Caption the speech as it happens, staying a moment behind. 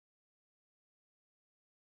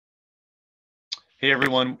Hey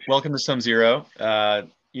everyone, welcome to Sum Zero. As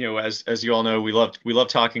you all know, we love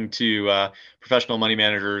talking to professional money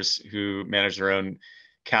managers who manage their own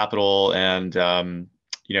capital, and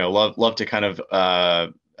love to kind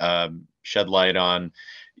of shed light on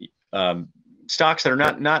um, stocks that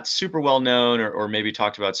are not super well known or maybe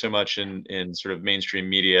talked about so much in sort of mainstream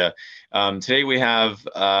media. Today we have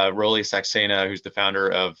Roli Saxena, who's the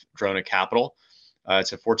founder of Drona Capital.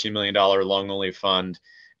 It's a $14 million long-only fund.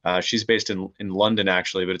 She's based in London,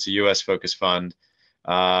 actually, but it's a U.S. focused fund.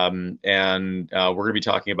 And we're going to be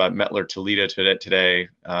talking about Mettler Toledo today,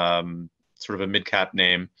 sort of a mid-cap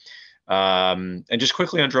name. And just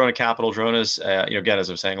quickly on Drona Capital, Drona's, again, as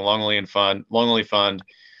I was saying, a long-only fund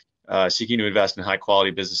seeking to invest in high-quality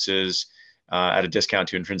businesses at a discount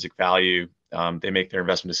to intrinsic value. They make their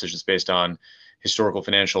investment decisions based on historical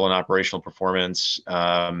financial and operational performance,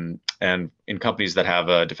 and in companies that have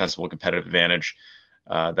a defensible competitive advantage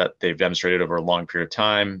that they've demonstrated over a long period of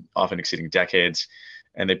time, often exceeding decades.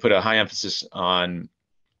 And they put a high emphasis on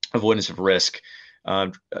avoidance of risk.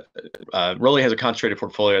 Roli has a concentrated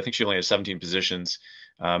portfolio. I think she only has 17 positions,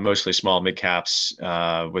 mostly small mid caps,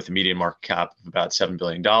 with a median market cap of about $7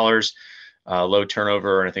 billion, low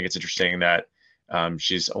turnover. And I think it's interesting that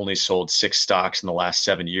she's only sold 6 stocks in the last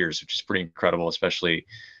 7 years, which is pretty incredible, especially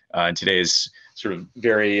in today's sort of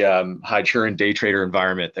very high churn day trader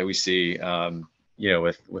environment that we see,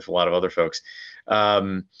 with a lot of other folks.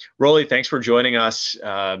 Roli, thanks for joining us.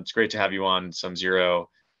 It's great to have you on Sum Zero.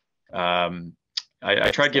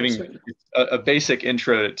 I tried giving a basic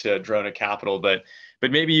intro to Drona Capital, but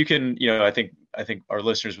maybe you can, I think our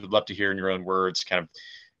listeners would love to hear in your own words kind of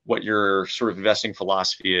what your sort of investing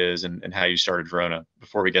philosophy is and how you started Drona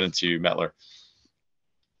before we get into Mettler.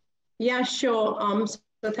 Yeah, sure.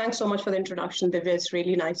 So thanks so much for the introduction, Divya. It's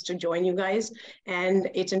really nice to join you guys. And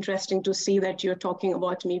it's interesting to see that you're talking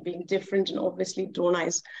about me being different. And obviously, Drona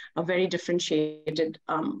is a very differentiated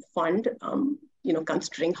fund,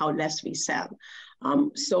 considering how less we sell.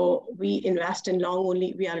 So we invest in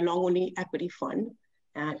we are a long-only equity fund,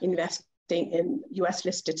 investing in US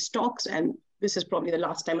listed stocks. And this is probably the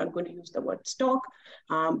last time I'm going to use the word stock,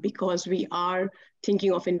 because we are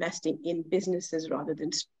thinking of investing in businesses rather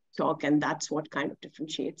than stock, and that's what kind of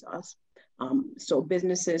differentiates us. So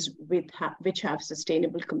businesses which have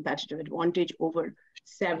sustainable competitive advantage over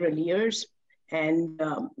several years. And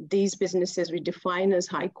these businesses we define as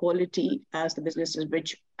high quality as the businesses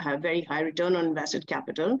which have very high return on invested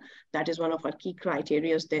capital. That is one of our key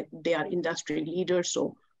criteria, that they are industry leaders.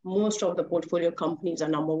 So most of the portfolio companies are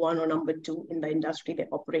number 1 or number 2 in the industry they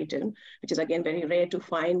operate in, which is again very rare to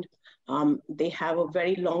find. They have a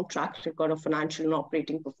very long track record of financial and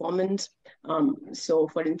operating performance. So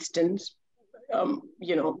for instance,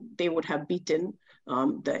 they would have beaten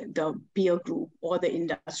the peer group or the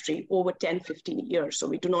industry over 10-15 years. So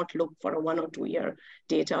we do not look for a 1 or 2 year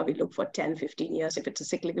data. We look for 10-15 years. If it's a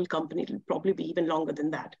cyclical company, it'll probably be even longer than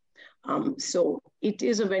that. So it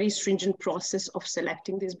is a very stringent process of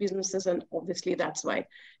selecting these businesses. And obviously that's why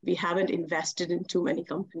we haven't invested in too many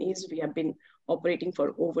companies. We have been operating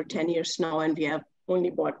for over 10 years now, and we have only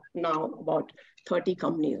bought now about 30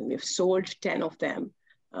 companies, and we've sold 10 of them.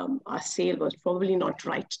 Our sale was probably not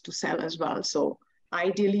right to sell as well. So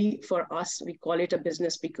ideally for us, we call it a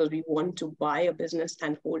business because we want to buy a business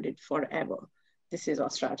and hold it forever. This is our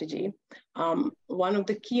strategy. One of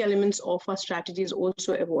the key elements of our strategy is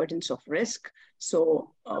also avoidance of risk.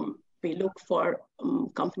 So we look for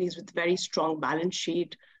companies with very strong balance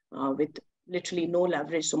sheet, with literally no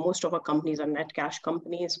leverage. So most of our companies are net cash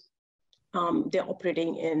companies. They're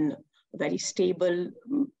operating in very stable,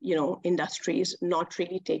 industries, not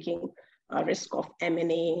really taking a risk of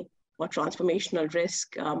M&A or transformational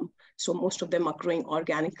risk. So most of them are growing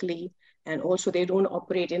organically. And also they don't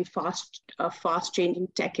operate in fast changing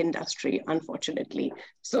tech industry, unfortunately.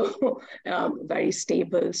 So very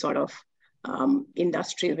stable sort of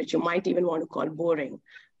industry, which you might even want to call boring.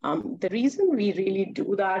 The reason we really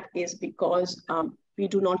do that is because we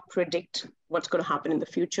do not predict what's going to happen in the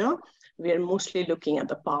future. We are mostly looking at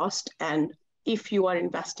the past. And if you are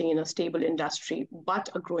investing in a stable industry, but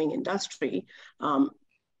a growing industry,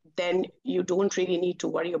 then you don't really need to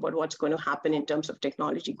worry about what's going to happen in terms of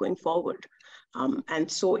technology going forward.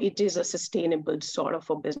 And so it is a sustainable sort of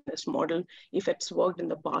a business model. If it's worked in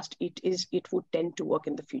the past, it would tend to work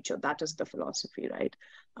in the future. That is the philosophy, right?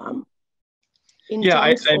 Oh,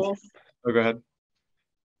 go ahead.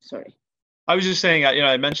 Sorry. I was just saying,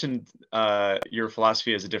 I mentioned your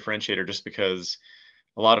philosophy as a differentiator just because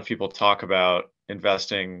a lot of people talk about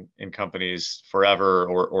investing in companies forever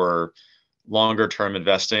or longer term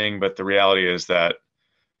investing, but the reality is that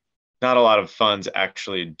not a lot of funds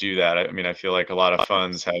actually do that. I mean, I feel like a lot of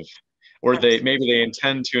funds have, or maybe they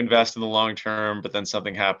intend to invest in the long term, but then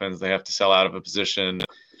something happens, they have to sell out of a position,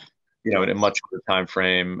 in a much shorter time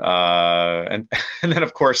frame. And and then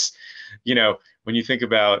of course, when you think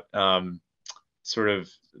about sort of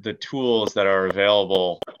the tools that are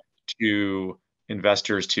available to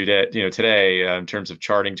investors today in terms of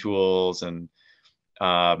charting tools, and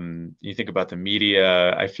you think about the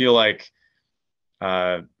media, I feel like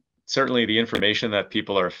certainly the information that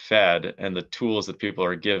people are fed and the tools that people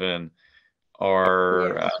are given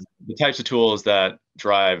are the types of tools that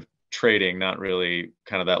drive trading, not really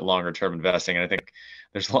kind of that longer term investing. And I think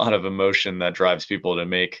there's a lot of emotion that drives people to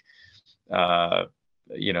make,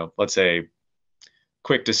 let's say,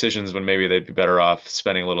 quick decisions when maybe they'd be better off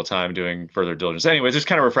spending a little time doing further diligence. Anyway, it's just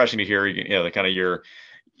kind of refreshing to hear, the kind of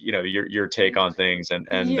your take on things, and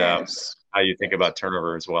how you think about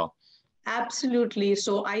turnover as well. Absolutely.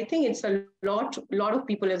 So I think it's a lot of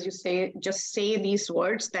people, as you say, just say these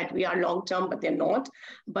words that we are long-term, but they're not.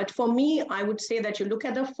 But for me, I would say that you look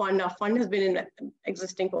at the fund. Our fund has been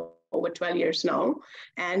existing for over 12 years now,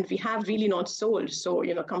 and we have really not sold. So,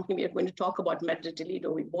 company we are going to talk about, Mettler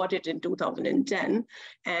Toledo, we bought it in 2010,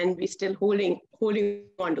 and we're still holding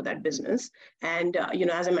on to that business. And,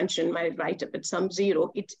 as I mentioned, my write-up at sum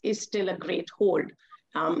zero, it is still a great hold.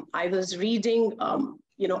 I was reading,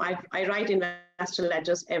 I write investor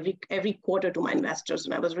letters every quarter to my investors,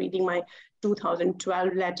 and I was reading my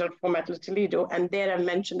 2012 letter for Mettler Toledo, and there I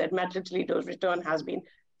mentioned that Mettler Toledo's return has been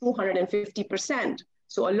 250%.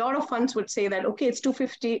 So a lot of funds would say that, okay, it's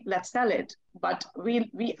 250, let's sell it. But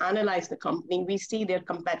we analyze the company, we see their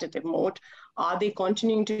competitive moat. Are they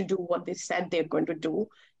continuing to do what they said they're going to do?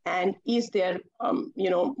 And is their,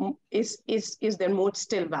 is their moat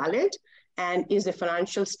still valid? And is the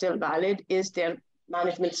financial still valid? Is their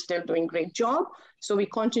management still doing a great job? So we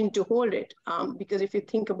continue to hold it, because if you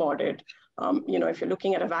think about it, if you're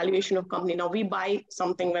looking at a valuation of company, now we buy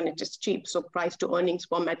something when it is cheap. So price to earnings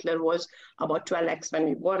for Mettler was about 12x when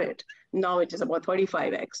we bought it. Now it is about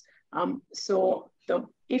 35x.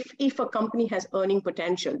 If a company has earning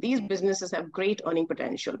potential, these businesses have great earning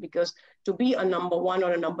potential, because to be a number one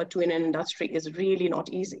or a number two in an industry is really not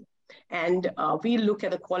easy. And we look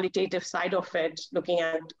at the qualitative side of it, looking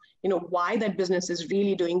at why that business is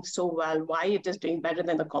really doing so well, why it is doing better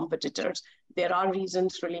than the competitors. There are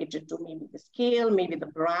reasons related to maybe the scale, maybe the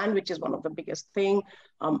brand, which is one of the biggest thing,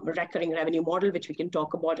 recurring revenue model, which we can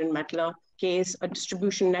talk about in Mettler case, a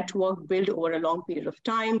distribution network built over a long period of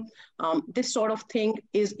time. This sort of thing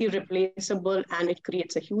is irreplaceable, and it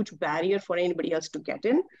creates a huge barrier for anybody else to get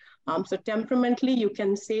in. So temperamentally, you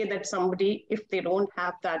can say that somebody, if they don't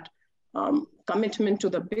have that commitment to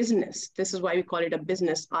the business, this is why we call it a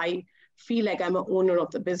business. I feel like I'm an owner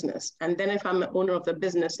of the business. And then if I'm an owner of the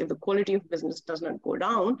business, if the quality of business does not go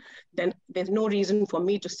down, then there's no reason for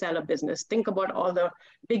me to sell a business. Think about all the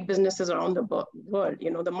big businesses around the world.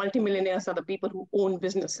 The multimillionaires are the people who own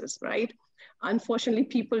businesses, right? Unfortunately,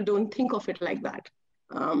 people don't think of it like that.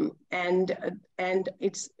 And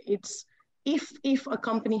it's if a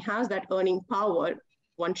company has that earning power,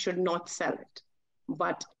 one should not sell it.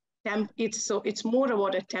 But it's more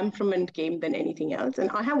about a temperament game than anything else.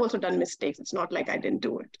 And I have also done mistakes. It's not like I didn't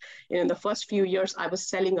do it. In the first few years, I was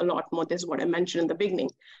selling a lot more. This is what I mentioned in the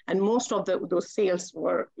beginning. And most of those sales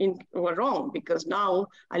were wrong, because now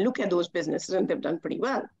I look at those businesses and they've done pretty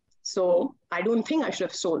well. So I don't think I should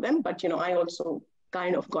have sold them, but I also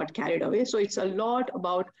kind of got carried away. So it's a lot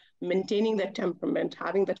about maintaining that temperament,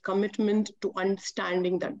 having that commitment to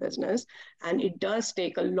understanding that business. And it does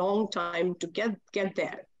take a long time to get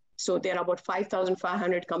there. So there are about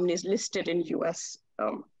 5,500 companies listed in US,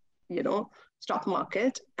 stock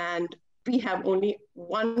market, and we have only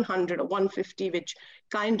 100 or 150, which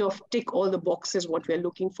kind of tick all the boxes what we're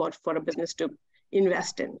looking for a business to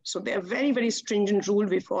invest in. So they're very, very stringent rule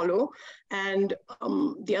we follow. And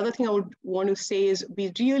the other thing I would want to say is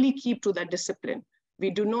we really keep to that discipline. We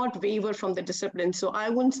do not waver from the discipline. So I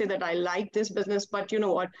wouldn't say that I like this business, but you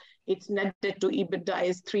know what? Its net debt to EBITDA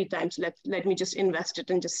is 3 times. Let me just invest it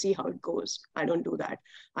and just see how it goes. I don't do that.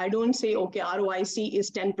 I don't say, okay, ROIC is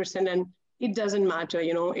 10% and it doesn't matter.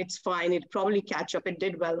 It's fine. It probably catch up. It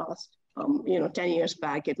did well last, 10 years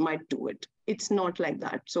back. It might do it. It's not like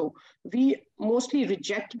that. So we mostly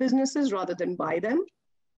reject businesses rather than buy them.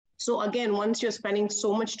 So again, once you're spending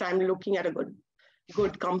so much time looking at a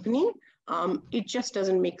good company, it just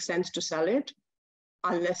doesn't make sense to sell it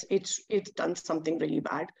unless it's done something really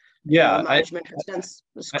bad. Yeah, management has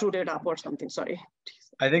screwed it up or something. Sorry.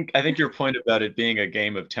 I think your point about it being a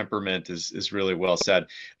game of temperament is really well said.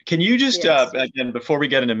 Can you just Yes. again, before we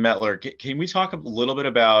get into Mettler, can we talk a little bit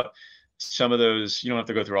about some of those? You don't have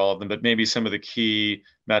to go through all of them, but maybe some of the key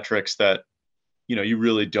metrics that you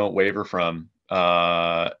really don't waver from,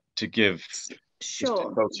 to give just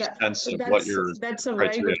Sure. folks a sense of what your That's a very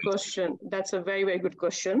criteria good is. question. That's a very, very good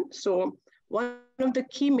question. So one of the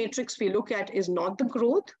key metrics we look at is not the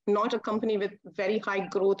growth, not a company with very high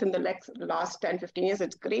growth in the last 10, 15 years.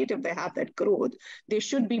 It's great if they have that growth. They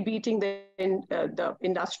should be beating the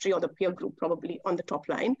industry or the peer group probably on the top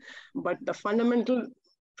line. But the fundamental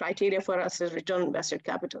criteria for us is return on invested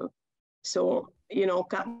capital. So,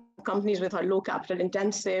 companies with a low capital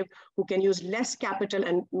intensive, who can use less capital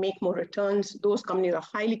and make more returns, those companies are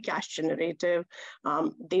highly cash generative.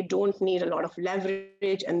 They don't need a lot of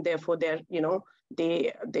leverage, and therefore their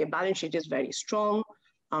balance sheet is very strong.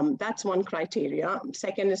 That's one criteria.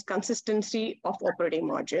 Second is consistency of operating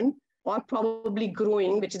margin, or probably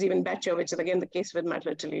growing, which is even better, which is again the case with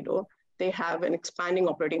Mettler Toledo. They have an expanding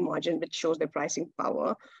operating margin, which shows their pricing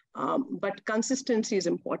power. But consistency is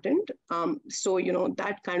important. So,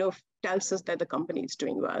 that kind of tells us that the company is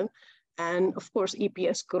doing well. And of course,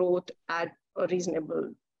 EPS growth at a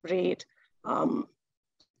reasonable rate.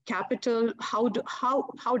 Capital,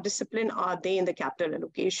 how disciplined are they in the capital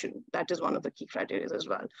allocation? That is one of the key criteria as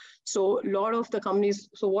well. So a lot of the companies,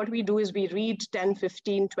 so what we do is we read 10,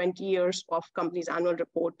 15, 20 years of companies' annual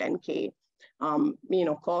report, 10K,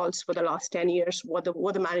 calls for the last 10 years, what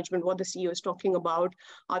the management, what the CEO is talking about.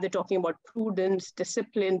 Are they talking about prudence,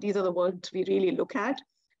 discipline? These are the words we really look at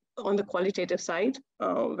on the qualitative side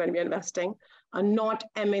when we're investing, and not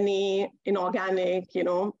M&A, inorganic,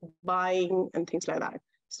 buying and things like that.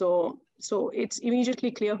 So it's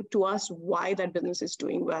immediately clear to us why that business is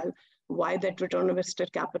doing well, why that return on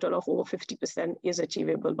invested capital of over 50% is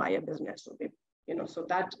achievable by a business. So, so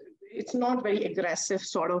that it's not very aggressive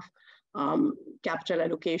sort of capital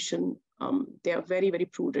allocation. They are very, very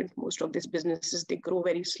prudent. Most of these businesses, they grow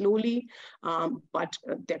very slowly, but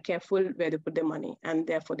they're careful where they put their money, and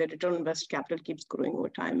therefore their return on invested capital keeps growing over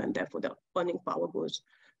time, and therefore the earning power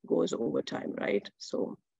goes over time, right?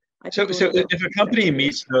 So So if a company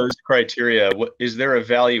meets those criteria, is there a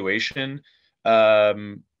valuation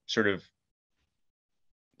sort of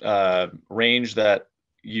range that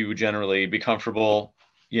you would generally be comfortable,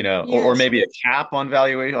 or maybe a cap on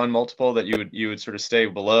valuation on multiple that you would sort of stay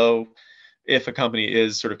below if a company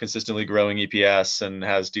is sort of consistently growing EPS and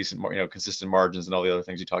has decent, consistent margins and all the other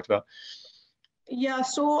things you talked about? Yeah,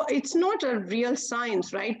 so it's not a real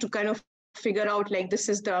science, right? To kind of figure out like this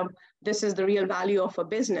is the real value of a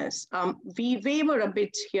business. We waver a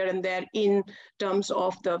bit here and there in terms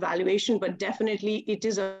of the valuation, but definitely it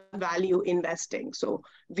is a value investing. So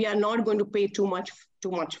we are not going to pay too much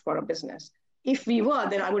for a business. If we were,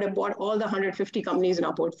 then I would have bought all the 150 companies in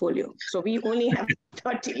our portfolio. So we only have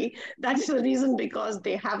 30. That's the reason, because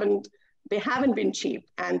they haven't been cheap,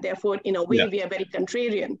 and therefore in a way we are very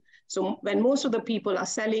contrarian. So when most of the people are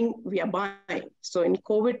selling, we are buying. So in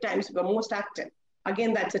COVID times, we're most active.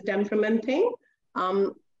 Again, that's a temperament thing.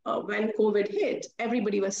 When COVID hit,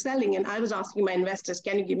 everybody was selling, and I was asking my investors,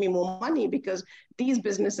 can you give me more money? Because these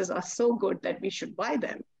businesses are so good that we should buy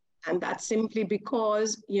them. And that's simply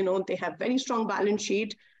because, they have very strong balance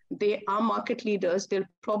sheet. They are market leaders. They'll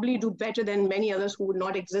probably do better than many others who would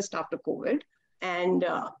not exist after COVID. And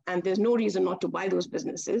there's no reason not to buy those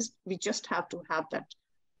businesses. We just have to have that,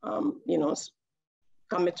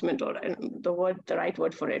 commitment, or the right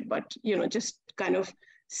word for it, but just kind of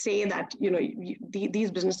say that these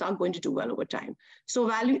businesses are going to do well over time. So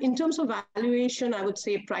in terms of valuation, I would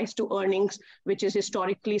say price to earnings, which is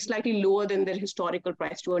historically slightly lower than the historical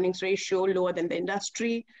price to earnings ratio, lower than the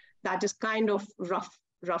industry. That is kind of rough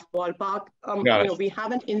ballpark. We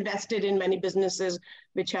haven't invested in many businesses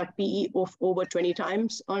which have PE of over 20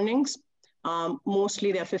 times earnings.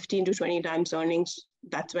 Mostly they're 15 to 20 times earnings.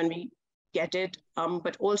 That's when we get it.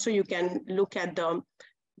 But also you can look at the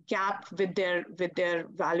gap with their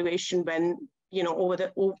valuation when,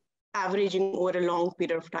 averaging over a long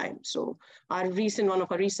period of time. So one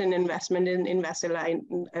of our recent investment in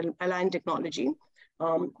Align Technology,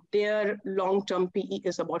 their long-term PE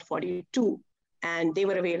is about 42, and they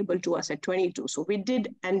were available to us at 22. So we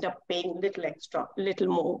did end up paying little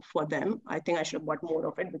more for them. I think I should have bought more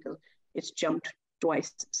of it because it's jumped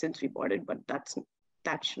twice since we bought it, but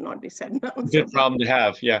that should not be said now. Good problem to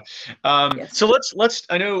have, yeah. Yes. So let's.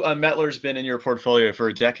 I know Mettler's been in your portfolio for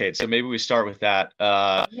a decade, so maybe we start with that.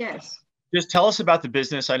 Yes. Just tell us about the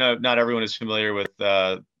business. I know not everyone is familiar with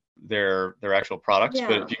their actual products,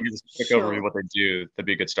 but if you can give us a quick overview of what they do, that'd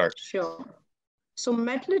be a good start. Sure. So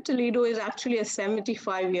Mettler Toledo is actually a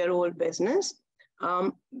 75-year-old business.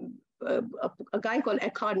 A guy called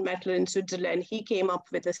Eckhard Mettler in Switzerland, he came up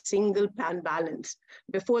with a single pan balance.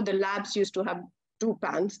 Before, the labs used to have two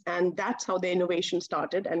pans, and that's how the innovation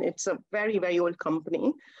started. And it's a very, very old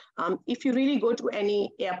company. If you really go to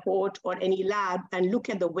any airport or any lab and look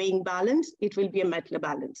at the weighing balance, it will be a Mettler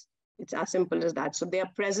balance. It's as simple as that. So they are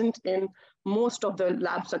present in most of the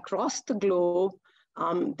labs across the globe.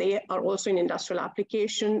 They are also in industrial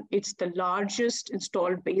application. It's the largest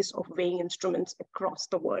installed base of weighing instruments across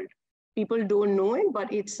the world. People don't know it,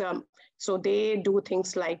 but it's so they do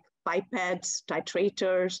things like pipettes,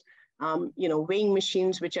 titrators, weighing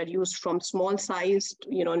machines, which are used from small size,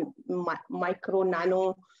 micro,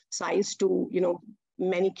 nano size to,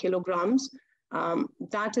 many kilograms.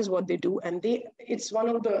 That is what they do. And it's one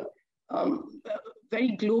of the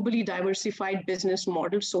very globally diversified business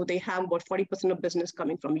models. So they have about 40% of business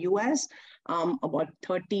coming from US, about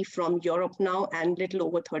 30 from Europe now, and little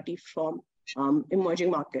over 30 from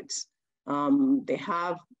emerging markets. They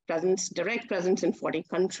have direct presence in 40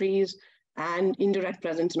 countries and indirect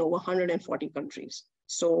presence in over 140 countries.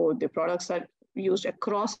 So the products are used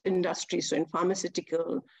across industries. So in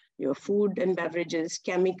pharmaceutical, food and beverages,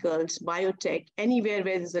 chemicals, biotech, anywhere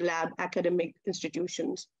where there's a lab, academic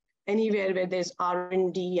institutions, anywhere where there's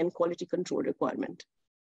R&D and quality control requirement.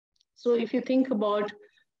 So if you think about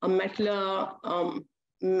a Mettler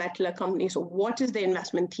company, so what is the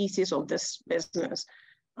investment thesis of this business?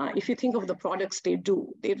 If you think of the products they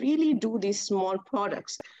do, they really do these small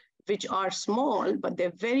products, which are small, but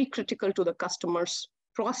they're very critical to the customer's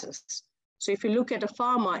process. So if you look at a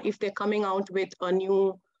pharma, if they're coming out with a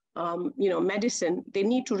new medicine, they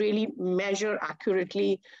need to really measure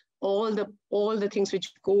accurately all the things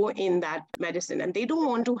which go in that medicine. And they don't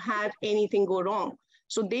want to have anything go wrong.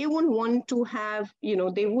 So they would want to have,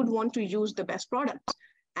 they would want to use the best products.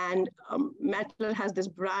 And Mettler has this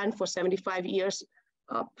brand for 75 years.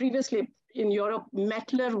 Previously in Europe,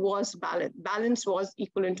 Mettler was Balance. Balance was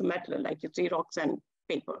equivalent to Mettler, like Xerox and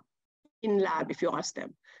paper in lab, if you ask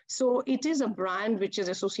them. So it is a brand which is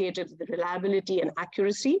associated with reliability and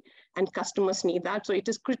accuracy, and customers need that. So it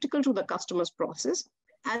is critical to the customer's process.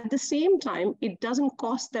 At the same time, it doesn't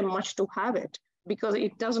cost them much to have it, because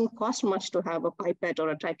it doesn't cost much to have a pipette or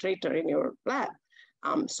a titrator in your lab.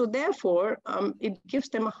 So therefore, it gives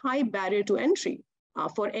them a high barrier to entry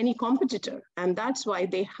for any competitor. And that's why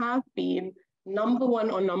they have been number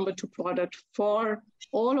one or number two product for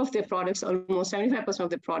all of their products, almost 75% of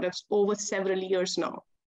their products over several years now.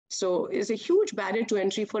 So it's a huge barrier to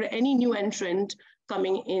entry for any new entrant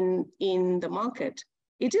coming in the market.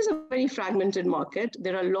 It is a very fragmented market.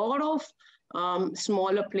 There are a lot of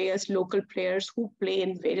smaller players, local players who play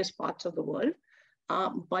in various parts of the world.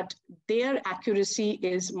 But their accuracy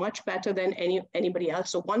is much better than anybody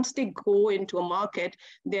else. So once they go into a market,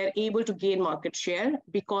 they're able to gain market share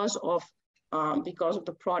because of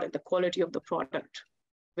the product, the quality of the product,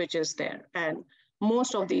 which is there. And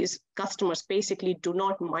most of these customers basically do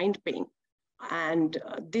not mind paying. And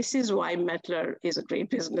this is why Mettler is a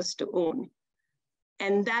great business to own.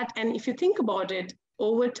 And if you think about it,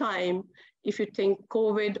 over time, if you think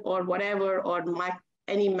COVID or whatever, or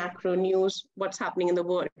any macro news, what's happening in the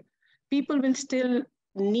world, people will still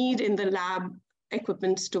need in the lab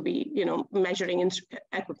equipments to be, measuring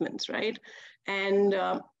equipments, right? And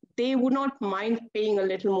they would not mind paying a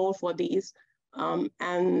little more for these.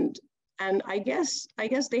 And I guess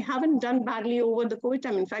they haven't done badly over the COVID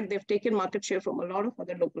time. In fact, they've taken market share from a lot of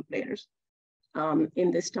other local players in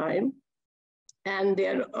this time. And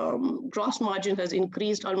their gross margin has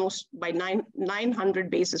increased almost by 900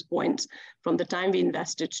 basis points from the time we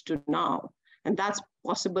invested to now. And that's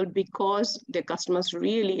possible because their customers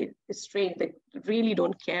really they really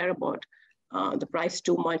don't care about the price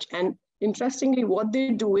too much. And interestingly, what they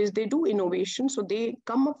do is they do innovation. So they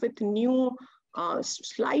come up with new,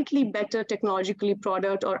 slightly better technologically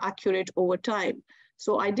product or accurate over time.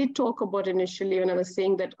 So I did talk about initially when I was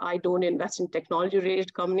saying that I don't invest in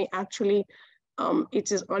technology-related company. Actually,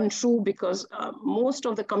 it is untrue, because most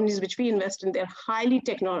of the companies which we invest in, they're highly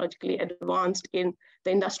technologically advanced in the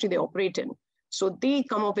industry they operate in. So they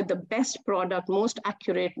come up with the best product, most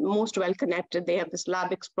accurate, most well-connected. They have this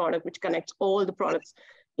LabX product, which connects all the products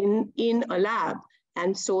in a lab.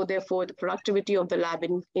 And so therefore, the productivity of the lab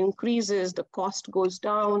increases, the cost goes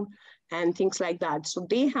down, and things like that. So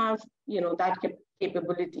they have, that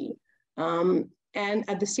capability. And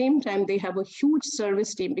at the same time, they have a huge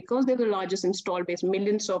service team, because they're the largest install base,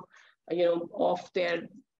 millions of their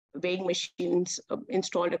weighing machines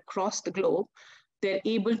installed across the globe. They're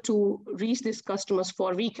able to reach these customers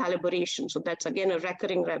for recalibration. So that's, again, a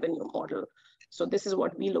recurring revenue model. So this is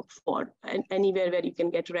what we look for, and anywhere where you can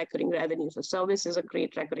get recurring revenue. So service is a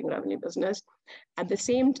great recurring revenue business. At the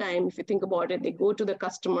same time, if you think about it, they go to the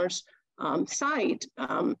customer's site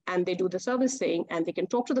and they do the servicing, and they can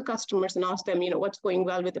talk to the customers and ask them, what's going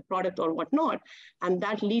well with the product or whatnot. And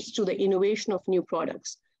that leads to the innovation of new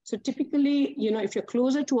products. So typically, if you're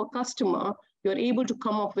closer to a customer, you're able to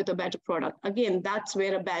come up with a better product. Again, that's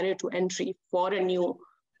where a barrier to entry for a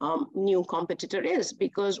new competitor is,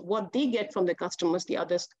 because what they get from the customers, the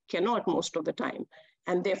others cannot most of the time.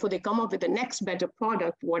 And therefore, they come up with the next better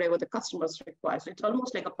product, whatever the customers require. So it's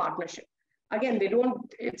almost like a partnership. Again,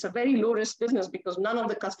 it's a very low risk business because none of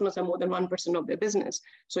the customers are more than 1% of their business.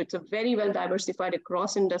 So it's a very well diversified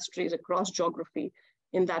across industries, across geography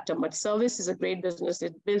in that term. But service is a great business.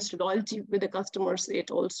 It builds loyalty with the customers.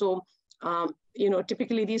 It also,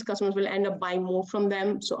 typically these customers will end up buying more from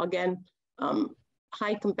them. So again,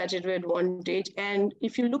 high competitive advantage. And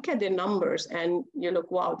if you look at their numbers and you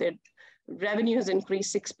look, wow, their revenue has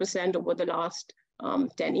increased 6% over the last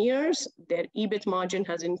 10 years. Their EBIT margin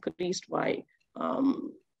has increased by,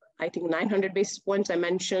 I think, 900 basis points. I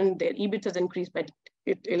mentioned their EBIT has increased by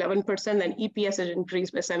 11%, and EPS has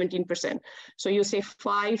increased by 17%. So you say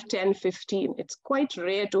 5, 10, 15. It's quite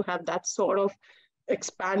rare to have that sort of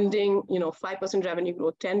expanding, 5% revenue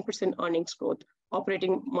growth, 10% earnings growth,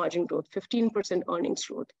 operating margin growth, 15% earnings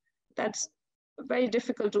growth. That's very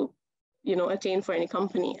difficult to, attain for any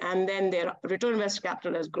company. And then their return on invested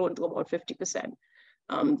capital has grown to about 50%.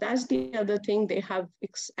 That's the other thing. They have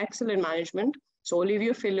excellent management. So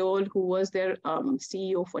Olivier Filol, who was their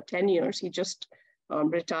CEO for 10 years, he just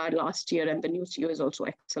retired last year, and the new CEO is also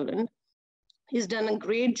excellent. He's done a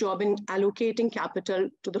great job in allocating capital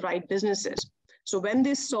to the right businesses. So when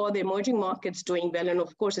they saw the emerging markets doing well, and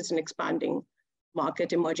of course it's an expanding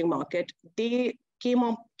market, emerging market, they came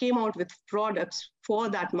out with products for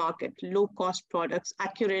that market, low cost products,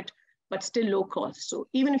 accurate, but still low cost. So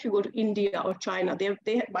even if you go to India or China,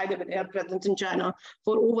 by the way, they have presence in China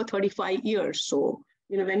for over 35 years. So,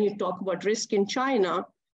 when you talk about risk in China,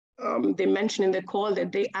 they mentioned in the call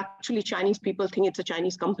that Chinese people think it's a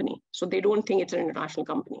Chinese company. So they don't think it's an international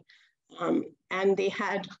company. And they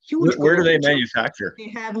had huge. Where do they manufacture? They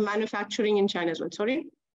have manufacturing in China as well. Sorry?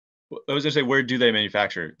 I was going to say, where do they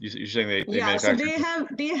manufacture? You're saying they manufacture? So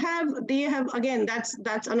they have, again,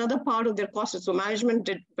 that's another part of their costs. So management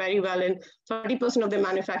did very well, and 30% of their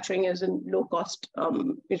manufacturing is in low cost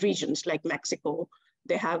regions like Mexico.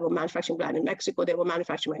 They have a manufacturing plant in Mexico. They have a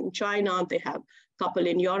manufacturing plant in China. They have a couple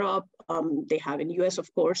in Europe. They have in US, of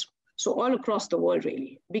course. So all across the world,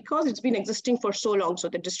 really, because it's been existing for so long. So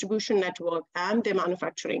the distribution network and their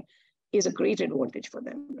manufacturing is a great advantage for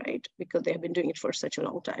them, right? Because they have been doing it for such a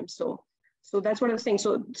long time. So that's what I was saying.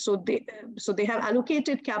 So they have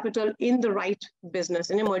allocated capital in the right business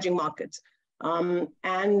in emerging markets,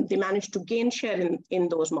 and they managed to gain share in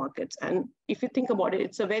those markets. And if you think about it,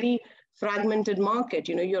 it's a very fragmented market.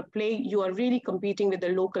 You are really competing with the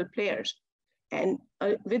local players, and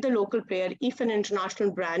with the local player, if an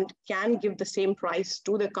international brand can give the same price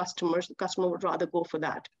to the customers, the customer would rather go for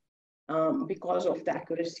that. Because of the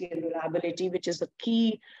accuracy and reliability, which is the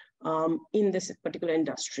key in this particular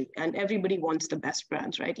industry. And everybody wants the best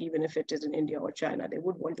brands, right? Even if it is in India or China, they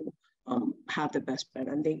would want to have the best brand,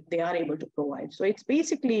 and they are able to provide. So it's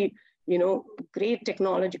basically, great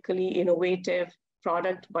technologically innovative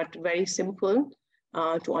product, but very simple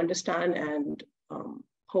to understand and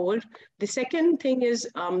hold. The second thing is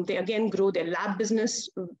they again grow their lab business.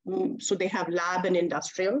 So they have lab and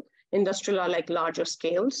industrial. Industrial are like larger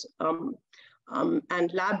scales,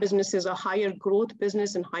 and lab business is a higher growth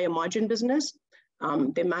business and higher margin business.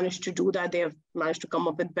 They managed to do that. They have managed to come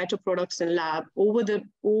up with better products in lab over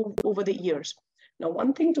the years. Now,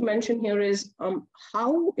 one thing to mention here is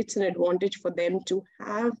how it's an advantage for them to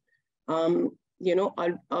have, a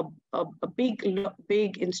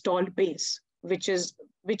big installed base,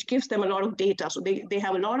 which gives them a lot of data. So they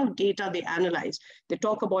have a lot of data they analyze. They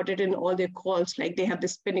talk about it in all their calls, like they have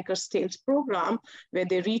this Spinnaker sales program where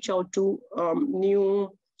they reach out to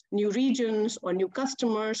new regions or new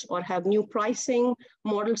customers or have new pricing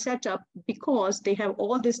model set up, because they have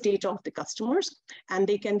all this data of the customers and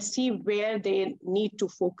they can see where they need to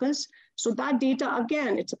focus. So that data,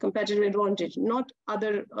 again, it's a competitive advantage, not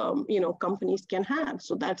other companies can have.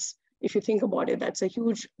 So that's, if you think about it, that's a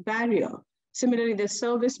huge barrier. Similarly, the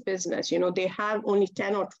service business, they have only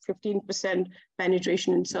 10 or 15%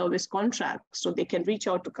 penetration in service contracts. So they can reach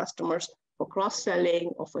out to customers for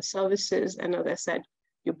cross-selling or for services. And as I said,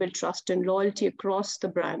 you build trust and loyalty across the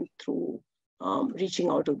brand through reaching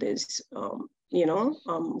out to these,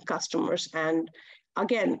 customers. And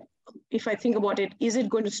again, if I think about it, is it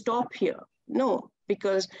going to stop here? No,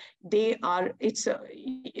 because they are,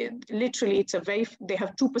 literally, they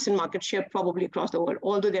have 2% market share probably across the world,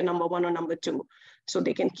 although they're number one or number two. So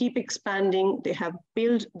they can keep expanding.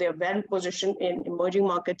 They're well positioned in emerging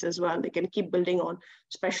markets as well. They can keep building on,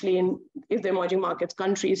 especially if the emerging markets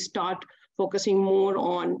countries start focusing more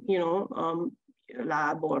on,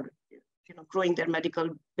 lab or, growing their medical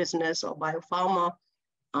business or biopharma.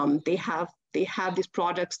 They have these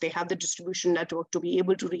products, they have the distribution network to be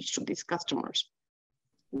able to reach to these customers.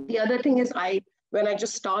 The other thing is when I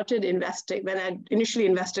just started investing, when I initially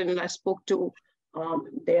invested and I spoke to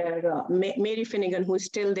Mary Finnegan, who is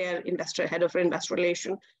still their head of investor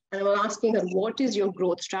relations, and I was asking her, what is your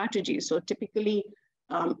growth strategy? So typically,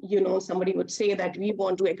 somebody would say that we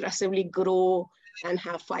want to aggressively grow and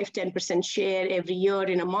have 5-10% share every year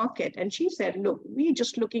in a market. And she said, look, we're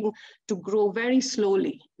just looking to grow very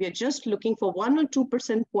slowly. We're just looking for 1 or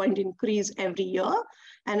 2% point increase every year.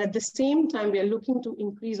 And at the same time, we are looking to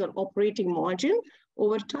increase our operating margin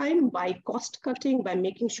over time by cost cutting, by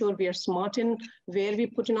making sure we are smart in where we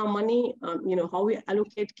put in our money, how we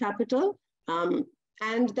allocate capital.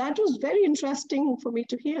 And that was very interesting for me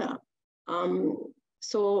to hear.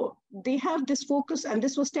 So they have this focus, and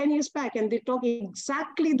this was 10 years back, and they talk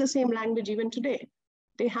exactly the same language even today.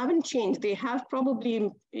 They haven't changed. They have probably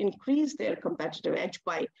increased their competitive edge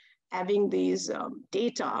by having these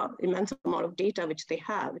immense amount of data which they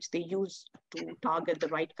use to target the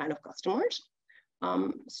right kind of customers.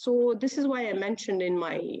 So this is why I mentioned in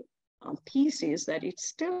my thesis that it's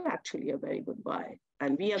still actually a very good buy,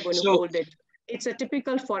 and we are going to hold it. It's a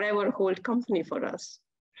typical forever hold company for us.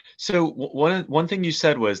 So one thing you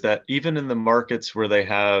said was that even in the markets where they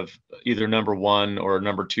have either number one or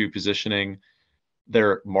number two positioning,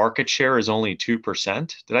 their market share is only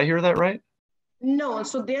 2%. Did I hear that right? No,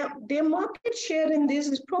 so their market share in this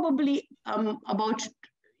is probably about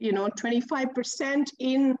 25%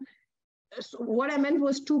 in. So what I meant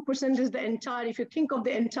was 2% is the entire. If you think of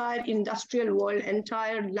the entire industrial world,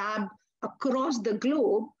 entire lab across the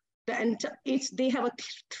globe, they have a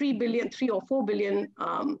 3 or 4 billion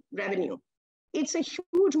revenue. It's a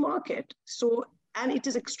huge market. So, and it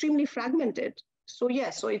is extremely fragmented. So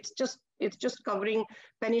yes, so it's just covering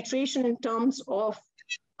penetration in terms of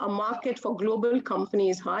a market for global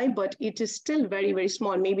companies high, but it is still very, very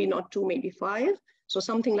small, maybe not 2, maybe 5. So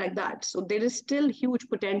something like that. So there is still huge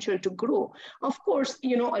potential to grow. Of course,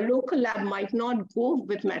 a local lab might not go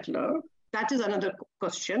with Mettler. That is another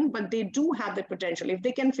question, but they do have the potential. If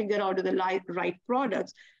they can figure out the right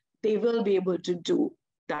products, they will be able to do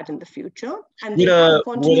that in the future. And the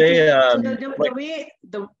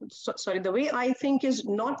way I think is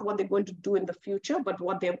not what they're going to do in the future, but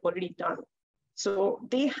what they've already done. So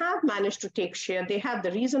they have managed to take share.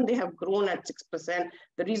 The reason they have grown at 6%,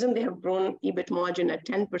 the reason they have grown EBIT margin at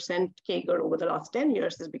 10% CAGR over the last 10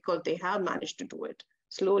 years is because they have managed to do it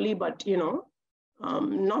slowly, but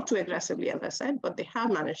not too aggressively, as I said, but they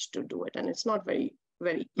have managed to do it, and it's not very,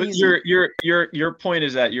 very easy. But your point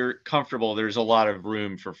is that you're comfortable. There's a lot of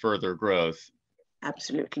room for further growth.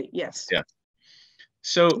 Absolutely, yes. Yeah.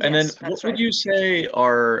 So, and then what would you say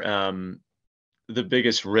are the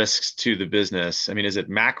biggest risks to the business? I mean, is it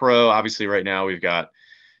macro? Obviously, right now we've got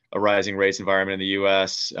a rising rates environment in the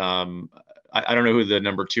U.S. I don't know who the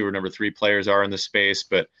number 2 or number 3 players are in the space,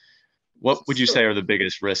 but what would you say are the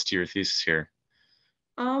biggest risks to your thesis here?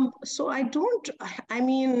 So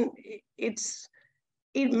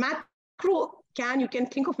macro you can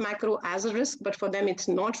think of macro as a risk, but for them, it's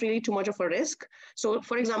not really too much of a risk. So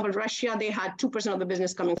for example, Russia, they had 2% of the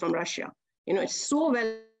business coming from Russia. It's so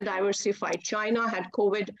well diversified. China had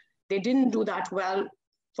COVID. They didn't do that well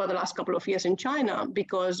for the last couple of years in China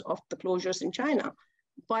because of the closures in China.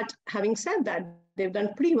 But having said that, they've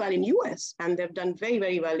done pretty well in US, and they've done very,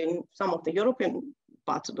 very well in some of the European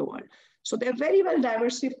parts of the world. So they're very well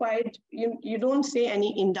diversified. You don't say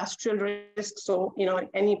any industrial risk. So,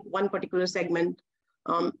 any one particular segment,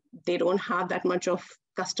 they don't have that much of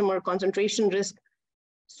customer concentration risk.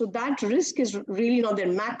 So that risk is really not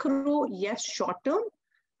their macro, yes, short term,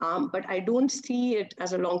 but I don't see it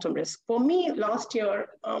as a long-term risk. For me, last year,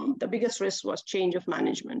 the biggest risk was change of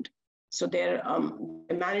management. So their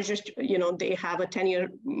managers, they have a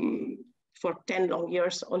 10-year for 10 long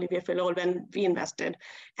years, Olivier Filol, when we invested.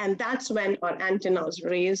 And that's when our antennas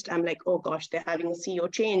raised. I'm like, oh gosh, they're having a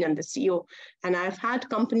CEO change, and the CEO, and I've had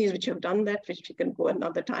companies which have done that, which we can go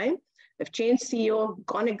another time. They've changed CEO,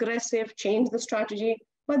 gone aggressive, changed the strategy.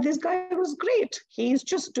 But this guy was great. He's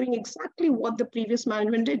just doing exactly what the previous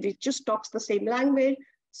management did. He just talks the same language.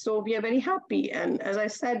 So we are very happy. And as I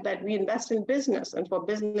said, that we invest in business, and for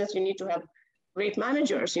business, you need to have great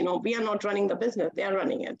managers. We are not running the business, they are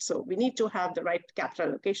running it. So we need to have the right capital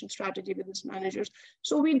allocation strategy with these managers.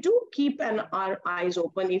 So we do keep our eyes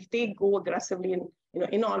open. If they go aggressively in,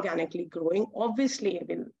 inorganically growing, obviously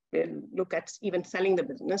we'll look at even selling the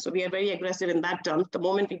business. So we are very aggressive in that term. The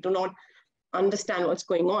moment we do not understand what's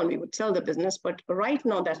going on, we would sell the business. But right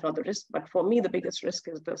now, that's not the risk. But for me, the biggest risk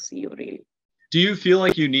is the CEO, really. Do you feel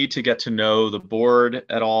like you need to get to know the board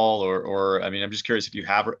at all? Or I mean, I'm just curious if you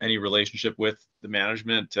have any relationship with the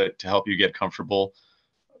management to help you get comfortable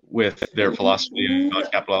with their philosophy on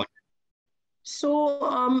capital allocation?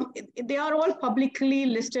 So they are all publicly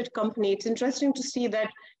listed companies. It's interesting to see that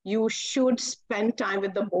you should spend time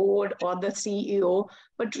with the board or the CEO,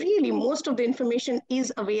 but really most of the information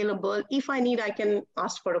is available. If I need, I can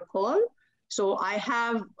ask for a call. So I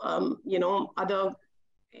have, other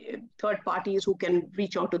third parties who can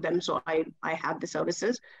reach out to them. So I have the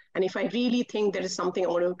services. And if I really think there is something I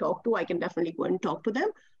want to talk to, I can definitely go and talk to them.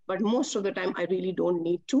 But most of the time, I really don't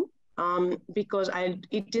need to. Because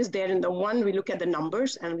it is there in the one, we look at the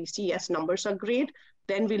numbers and we see, yes, numbers are great.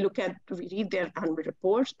 Then we read their annual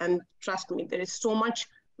reports, and trust me, there is so much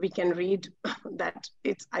we can read that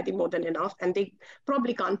it's, I think, more than enough. And they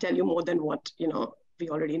probably can't tell you more than what, we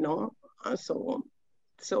already know. So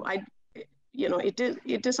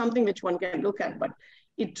it is something which one can look at, but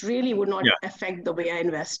it really would not affect the way I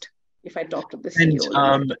invest if I talk to the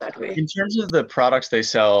CEO that way. In terms of the products they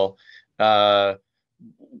sell,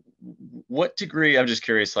 what degree, I'm just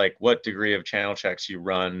curious, like what degree of channel checks you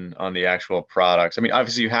run on the actual products? I mean,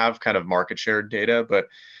 obviously you have kind of market share data, but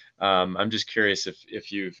I'm just curious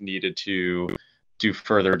if you've needed to do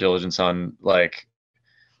further diligence on like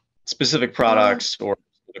specific products or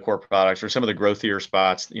the core products or some of the growthier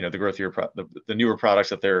spots, the growthier, the newer products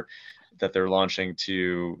that they're launching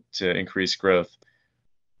to increase growth.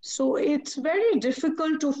 So it's very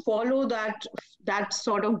difficult to follow that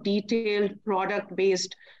sort of detailed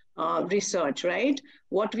product-based research, right?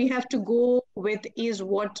 What we have to go with is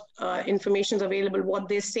what information is available. What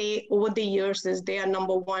they say over the years is they are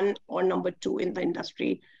number one or number two in the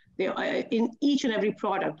industry. They are in each and every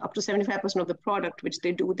product, up to 75% of the product which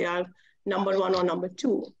they do, they are number one or number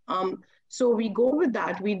two. So we go with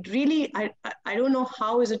that. We really, I don't know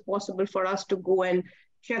how is it possible for us to go and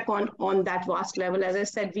check on that vast level. As I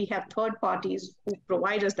said, we have third parties who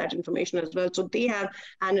provide us that information as well. So they have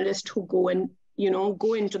analysts who go and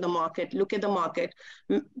go into the market, look at the market.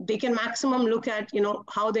 They can maximum look at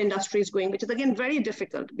how the industry is going, which is again very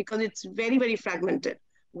difficult because it's very, very fragmented.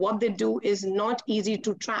 What they do is not easy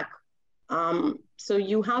to track. So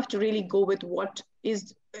you have to really go with what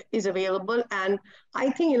is available. And I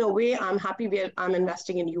think in a way, I'm happy I'm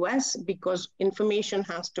investing in US because information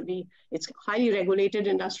has to be, it's highly regulated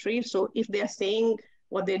industry. So if they're saying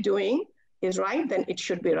what they're doing is right, then it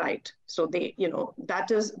should be right. So they,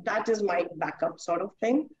 that is my backup sort of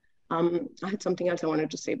thing. I had something else I wanted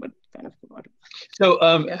to say, but kind of forgot. So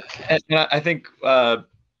and I think,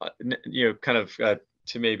 kind of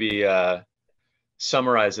to maybe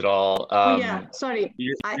summarize it all. Sorry.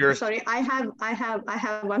 I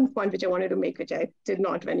have one point which I wanted to make, which I did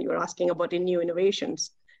not when you were asking about the new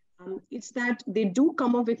innovations. It's that they do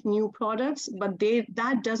come up with new products, but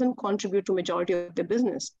that doesn't contribute to majority of the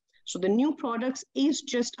business. So the new products is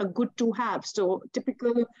just a good to have. So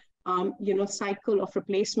typical, cycle of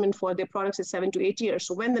replacement for their products is 7 to 8 years.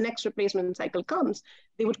 So when the next replacement cycle comes,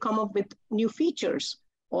 they would come up with new features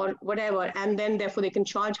or whatever, and then therefore they can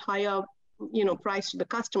charge higher price to the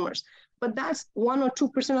customers. But that's 1 or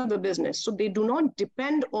 2% of the business. So they do not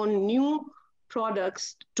depend on new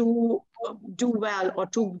products to do well or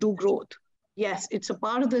to do growth. Yes, it's a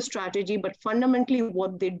part of the strategy, but fundamentally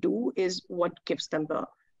what they do is what gives them the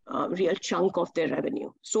real chunk of their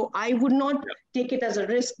revenue. So I would not take it as a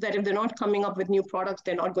risk that if they're not coming up with new products,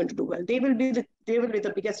 they're not going to do well. They will be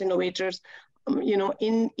the biggest innovators,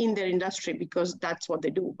 in their industry because that's what they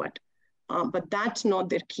do. But that's not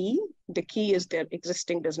their key. The key is their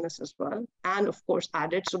existing business as well. And of course,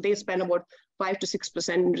 added. So they spend about 5 to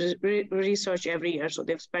 6% research every year. So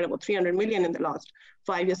they've spent about 300 million in the last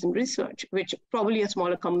 5 years in research, which probably a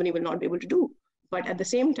smaller company will not be able to do. But at the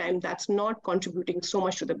same time, that's not contributing so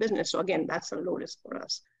much to the business. So again, that's a low risk for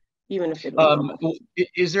us, even if it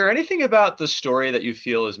is there anything about the story that you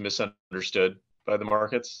feel is misunderstood by the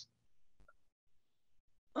markets?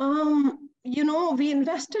 We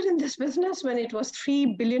invested in this business when it was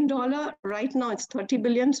 $3 billion. Right now it's 30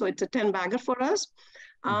 billion. So it's a 10 bagger for us.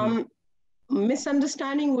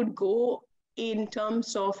 Misunderstanding would go in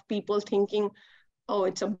terms of people thinking, oh,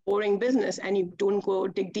 it's a boring business, and you don't go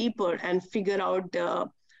dig deeper and figure out the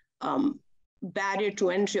barrier to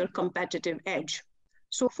entry or competitive edge.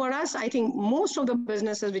 So for us, I think most of the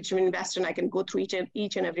businesses which we invest in, I can go through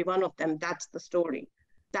each and every one of them. That's the story.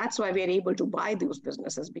 That's why we're able to buy those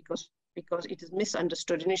businesses because it is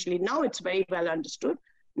misunderstood initially. Now it's very well understood.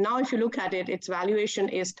 Now, if you look at it, its valuation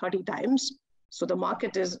is 30 times. So the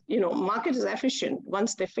market is efficient.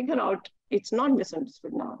 Once they figure out, it's not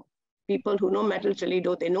misunderstood now. People who know Mettler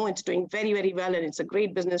Toledo, they know it's doing very, very well and it's a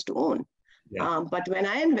great business to own. Yeah. But when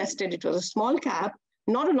I invested, it was a small cap.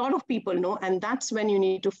 Not a lot of people know, and that's when you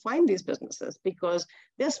need to find these businesses because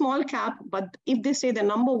they're small cap, but if they say they're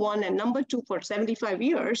number one and number two for 75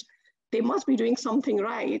 years, they must be doing something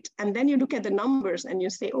right. And then you look at the numbers and you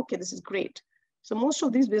say, okay, this is great. So most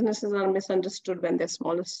of these businesses are misunderstood when they're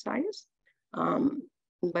smallest size.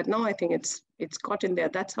 But now I think it's got in there.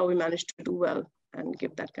 That's how we managed to do well and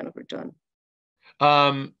give that kind of return.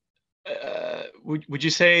 Would you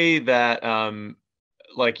say that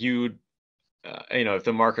like you if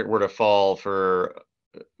the market were to fall for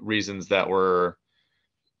reasons that were,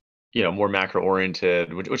 more macro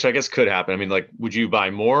oriented, which I guess could happen. I mean, like, would you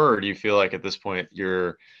buy more, or do you feel like at this point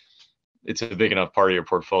it's a big enough part of your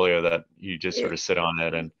portfolio that you just sort of sit on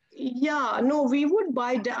it? And yeah, no, we would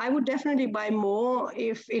buy. I would definitely buy more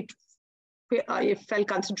if it fell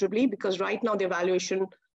considerably, because right now the valuation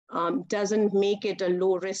doesn't make it a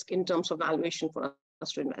low risk in terms of valuation for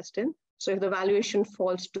us to invest in. So if the valuation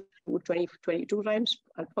falls to 20, 22 times,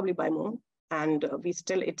 I'll probably buy more. And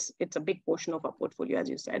it's a big portion of our portfolio, as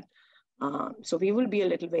you said. So we will be a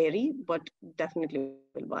little wary, but definitely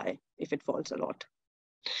will buy if it falls a lot.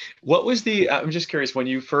 What was I'm just curious, when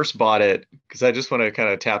you first bought it, because I just want to kind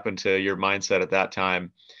of tap into your mindset at that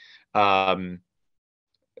time.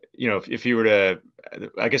 If you were to,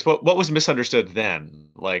 I guess, what was misunderstood then?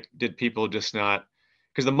 Like, did people just not,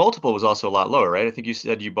 because the multiple was also a lot lower, right? I think you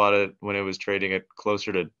said you bought it when it was trading at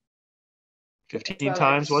closer to 15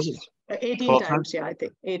 times, was it? 18 times, yeah, I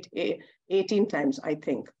think 18 times, I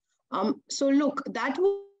think. So look, that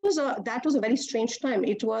was a very strange time.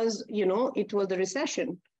 It was the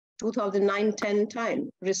recession, 2009-10 time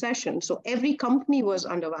recession. So every company was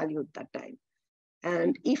undervalued that time.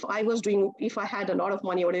 And if I had a lot of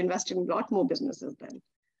money, I would invest in a lot more businesses then.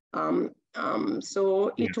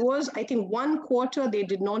 So it was, I think, one quarter they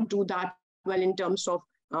did not do that well in terms of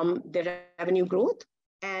their revenue growth,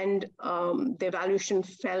 and their valuation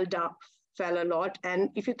fell a lot.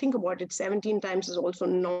 And if you think about it, 17 times is also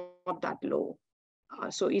not that low.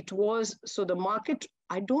 So the market,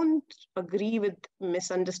 I don't agree with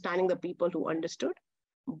misunderstanding the people who understood,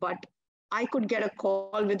 but I could get a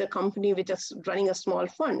call with a company which is running a small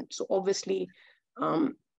fund. So obviously,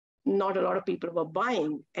 not a lot of people were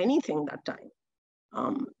buying anything that time.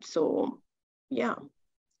 So yeah.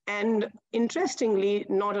 And interestingly,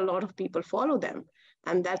 not a lot of people follow them.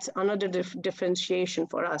 And that's another differentiation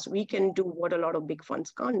for us. We can do what a lot of big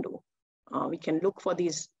funds can't do. We can look for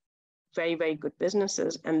these very, very good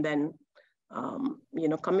businesses and then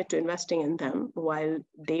commit to investing in them while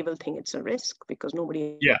they will think it's a risk because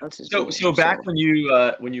nobody else is doing it. So back when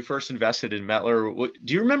you first invested in Mettler,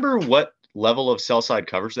 do you remember what level of sell side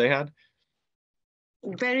coverage they had?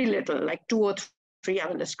 Very little, like 2 or 3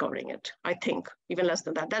 analysts covering it, I think, even less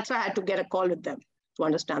than that. That's why I had to get a call with them to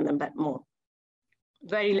understand them better more.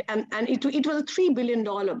 And it was a $3 billion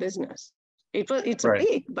business. It's right.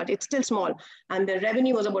 Big, but it's still small. And the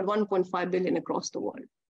revenue was about 1.5 billion across the world.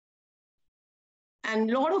 And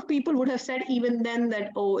a lot of people would have said even then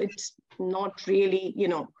that, oh, it's not really,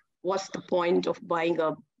 what's the point of buying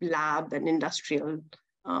a lab and industrial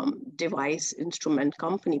device instrument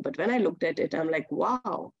company? But when I looked at it, I'm like,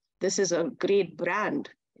 wow, this is a great brand.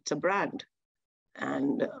 It's a brand.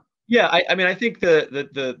 And yeah, I mean, I think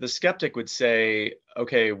the skeptic would say,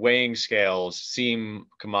 okay, weighing scales seem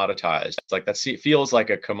commoditized. It's like feels like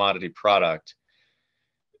a commodity product.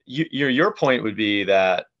 Your point would be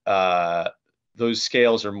that those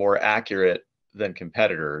scales are more accurate than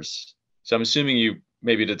competitors. So I'm assuming you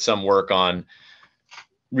maybe did some work on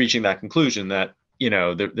reaching that conclusion that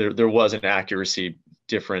there was an accuracy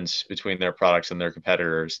difference between their products and their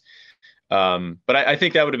competitors. But I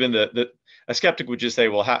think that would have been a skeptic would just say,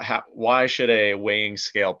 well, why should a weighing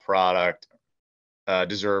scale product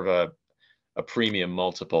deserve a premium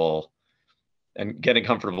multiple? And getting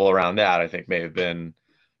comfortable around that, I think, may have been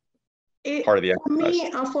part of the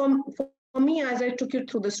exercise. For me, as I took you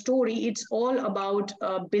through the story, it's all about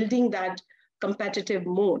building that competitive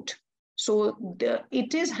moat. So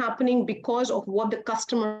it is happening because of what the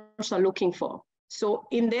customers are looking for. So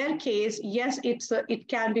in their case, yes, it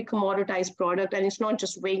can be commoditized product, and it's not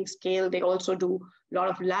just weighing scale. They also do a lot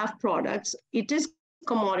of lab products. It is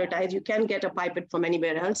commoditized. You can get a pipette from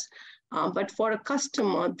anywhere else. But for a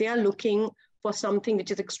customer, they are looking for something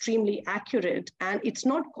which is extremely accurate and it's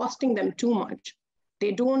not costing them too much.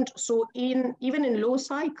 They don't, so even in low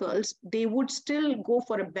cycles, they would still go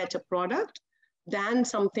for a better product than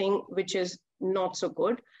something which is not so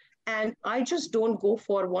good. And I just don't go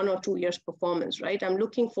for 1 or 2 years performance, right? I'm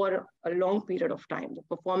looking for a long period of time.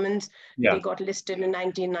 The performance, they got listed in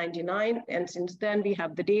 1999, and since then we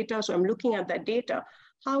have the data. So I'm looking at that data,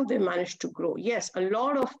 how they managed to grow. Yes, a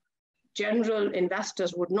lot of general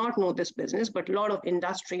investors would not know this business, but a lot of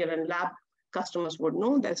industrial and lab customers would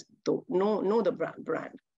know this, know the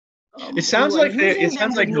brand. It sounds like it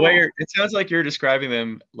sounds like you're describing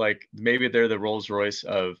them like maybe they're the Rolls Royce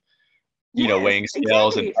of weighing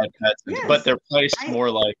scales and but they're priced more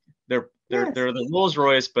like they're the Rolls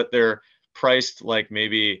Royce, but they're priced like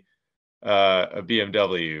maybe a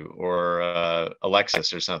BMW or a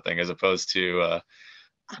Lexus or something, as opposed to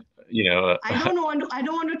I don't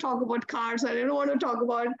want to talk about cars. I don't want to talk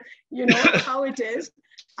about how it is.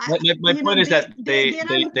 My point is that they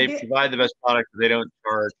provide the best product. They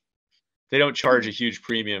don't charge a huge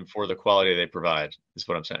premium for the quality they provide. Is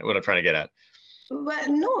what I'm saying. What I'm trying to get at. Well,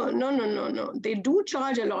 no. They do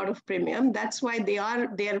charge a lot of premium. That's why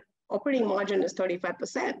their operating margin is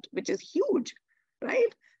 35%, which is huge,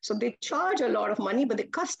 right? So they charge a lot of money, but the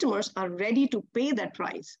customers are ready to pay that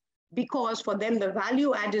price because for them, the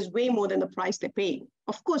value add is way more than the price they're paying.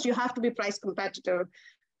 Of course, you have to be price competitive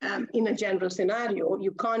in a general scenario.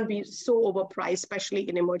 You can't be so overpriced, especially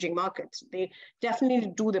in emerging markets. They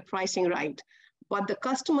definitely do the pricing right. But the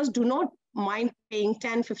customers do not mind paying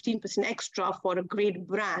 10, 15% extra for a great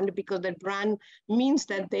brand because that brand means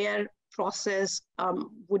that their process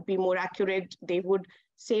would be more accurate. They would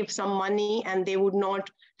save some money and they would not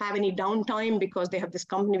have any downtime because they have this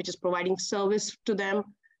company which is providing service to them.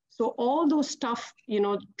 So all those stuff,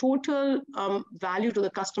 total value to the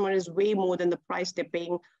customer is way more than the price they're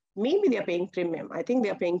paying. Maybe they're paying premium. I think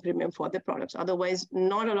they're paying premium for their products. Otherwise,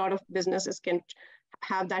 not a lot of businesses can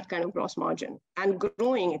have that kind of gross margin and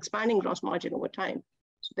expanding gross margin over time.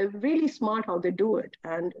 So they're really smart how they do it.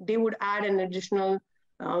 And they would add an additional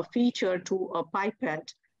feature to a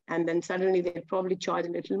pipette. And then suddenly they'd probably charge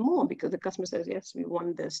a little more because the customer says, yes, we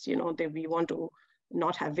want this, we want to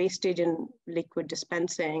not have wastage in liquid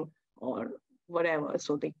dispensing or whatever.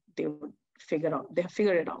 So they would figure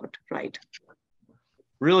it out, right?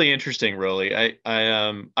 Really interesting, Roli.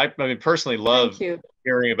 I mean, personally love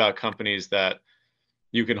hearing about companies that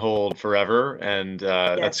you can hold forever, and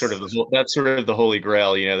that's sort of the holy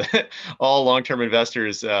grail. That all long-term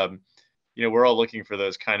investors, we're all looking for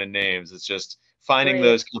those kind of names. It's just finding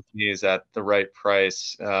those companies at the right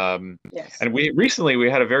price. And we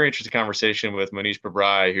had a very interesting conversation with Manish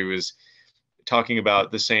Babrai, who was talking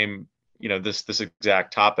about the same, this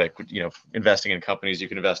exact topic, investing in companies you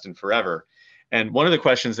can invest in forever. And one of the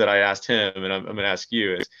questions that I asked him, and I'm going to ask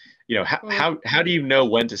you, is, how do you know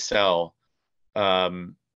when to sell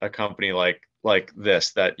a company like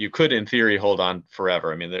this that you could, in theory, hold on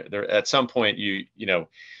forever? I mean, there at some point you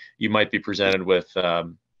might be presented with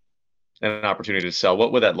an opportunity to sell.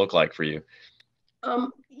 What would that look like for you?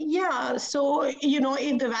 So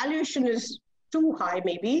if the valuation is too high,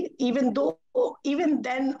 maybe even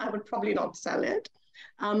then I would probably not sell it.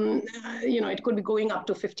 It could be going up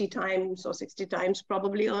to 50 times or 60 times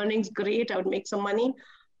probably earnings. Great, I would make some money.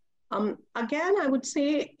 Again, I would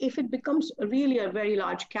say if it becomes really a very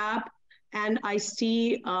large cap and I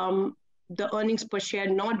see the earnings per share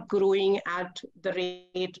not growing at the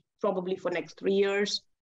rate probably for next 3 years,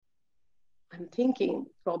 I'm thinking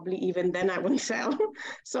probably even then I wouldn't sell.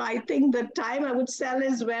 So I think the time I would sell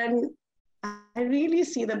is when I really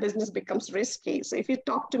see the business becomes risky. So if you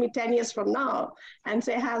talk to me 10 years from now and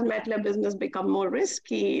say, has Mettler business become more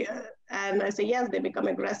risky? And I say, yes, they become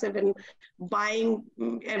aggressive in buying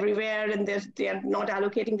everywhere and they're not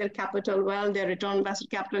allocating their capital well, their return on invested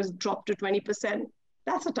capital has dropped to 20%.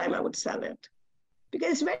 That's the time I would sell it.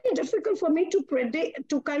 Because it's very difficult for me to predict,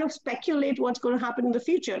 to kind of speculate what's going to happen in the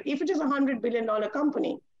future. If it is a $100 billion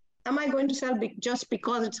company, am I going to sell just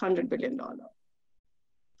because it's $100 billion? I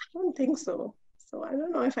don't think so. So I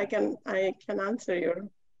don't know if I can answer your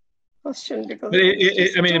question because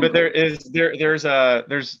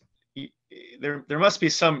there must be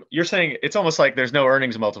some. You're saying it's almost like there's no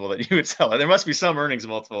earnings multiple that you would sell. There must be some earnings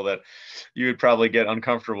multiple that you would probably get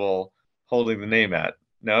uncomfortable holding the name at.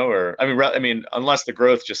 No, or I mean, unless the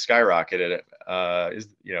growth just skyrocketed,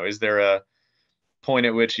 is there a point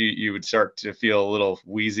at which you would start to feel a little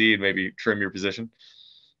wheezy and maybe trim your position?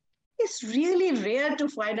 It's really rare to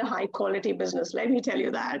find a high quality business. Let me tell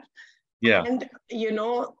you that. Yeah. And,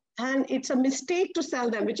 and it's a mistake to sell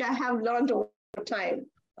them, which I have learned over time.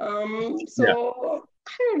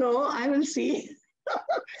 I don't know. I will see. I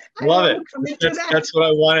don't Love want it. to commit to that. That's what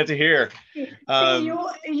I wanted to hear. See,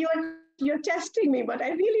 you're testing me, but I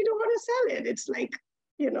really don't want to sell it. It's like,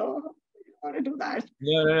 I don't want to do that.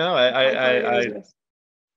 No. I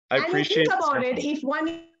And you think appreciate about it, if 1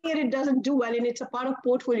 year it doesn't do well and it's a part of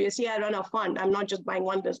portfolio, see, I run a fund, I'm not just buying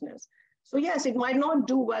one business. So yes, it might not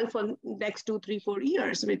do well for next 2, 3, 4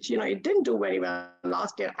 years, which, it didn't do very well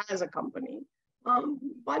last year as a company.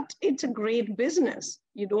 But it's a great business.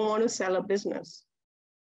 You don't want to sell a business.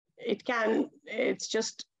 It's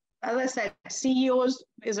just, as I said, CEOs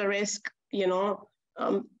is a risk,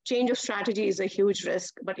 change of strategy is a huge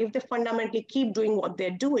risk. But if they fundamentally keep doing what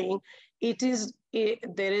they're doing, there's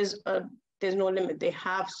no limit. They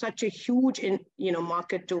have such a huge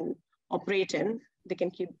market to operate in. They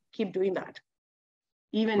can keep doing that.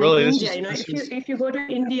 Even really, in India, if you go to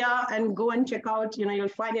India and go and check out, you'll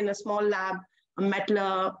find in a small lab a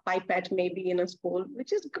Mettler pipette maybe in a school,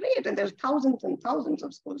 which is great. And there's thousands and thousands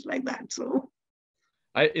of schools like that. So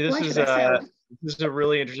this is a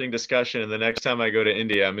really interesting discussion. And the next time I go to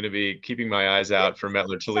India, I'm going to be keeping my eyes out for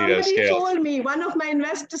Mettler Toledo Somebody scale. told me, one of my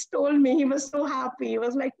investors told me, he was so happy. He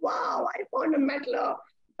was like, wow, I found a Mettler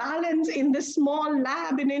balance in this small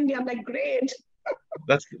lab in India. I'm like, great.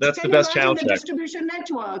 That's the best channel check. The distribution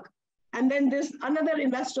network. And then this another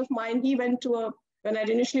investor of mine, he went to when I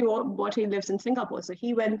initially bought, he lives in Singapore. So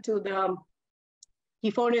he went to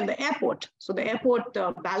he found in the airport. So the airport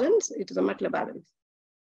balance, it is a Mettler balance.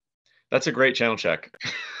 That's a great channel check.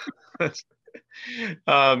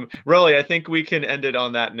 Roli, I think we can end it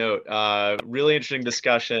on that note. Really interesting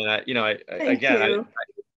discussion. I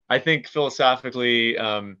think philosophically,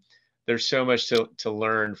 there's so much to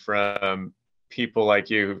learn from people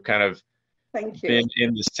like you who've kind of been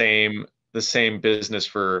in the same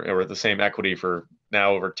business or the same equity for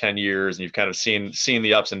now over 10 years, and you've kind of seen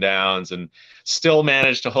the ups and downs and still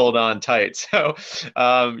managed to hold on tight. So,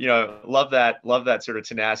 love that sort of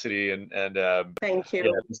tenacity and thank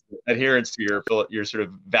you. Adherence to your sort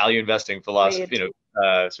of value investing philosophy,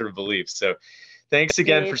 sort of beliefs. So thanks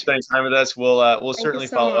again for spending time with us. We'll certainly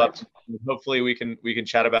follow up. Hopefully we can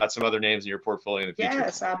chat about some other names in your portfolio in the future.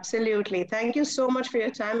 Yes, absolutely. Thank you so much for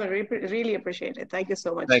your time. I really appreciate it. Thank you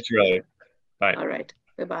so much. Thanks, Roli. Bye. All right.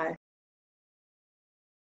 Goodbye.